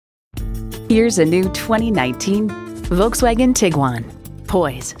Here's a new 2019 Volkswagen Tiguan.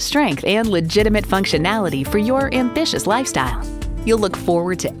 Poise, strength, and legitimate functionality for your ambitious lifestyle. You'll look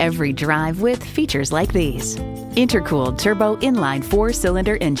forward to every drive with features like these: intercooled turbo inline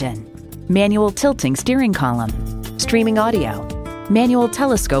 4-cylinder engine, manual tilting steering column, streaming audio, manual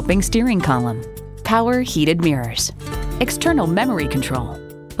telescoping steering column, power heated mirrors, external memory control,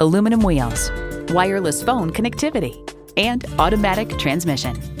 aluminum wheels, wireless phone connectivity, and automatic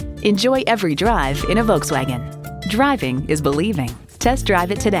transmission. Enjoy every drive in a Volkswagen. Driving is believing. Test drive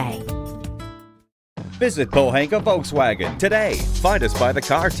it today. Visit Pohanka Volkswagen today. Find us by the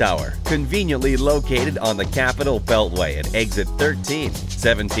car tower, conveniently located on the Capitol Beltway at exit 13,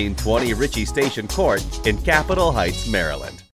 1720 Ritchie Station Court in Capitol Heights, Maryland.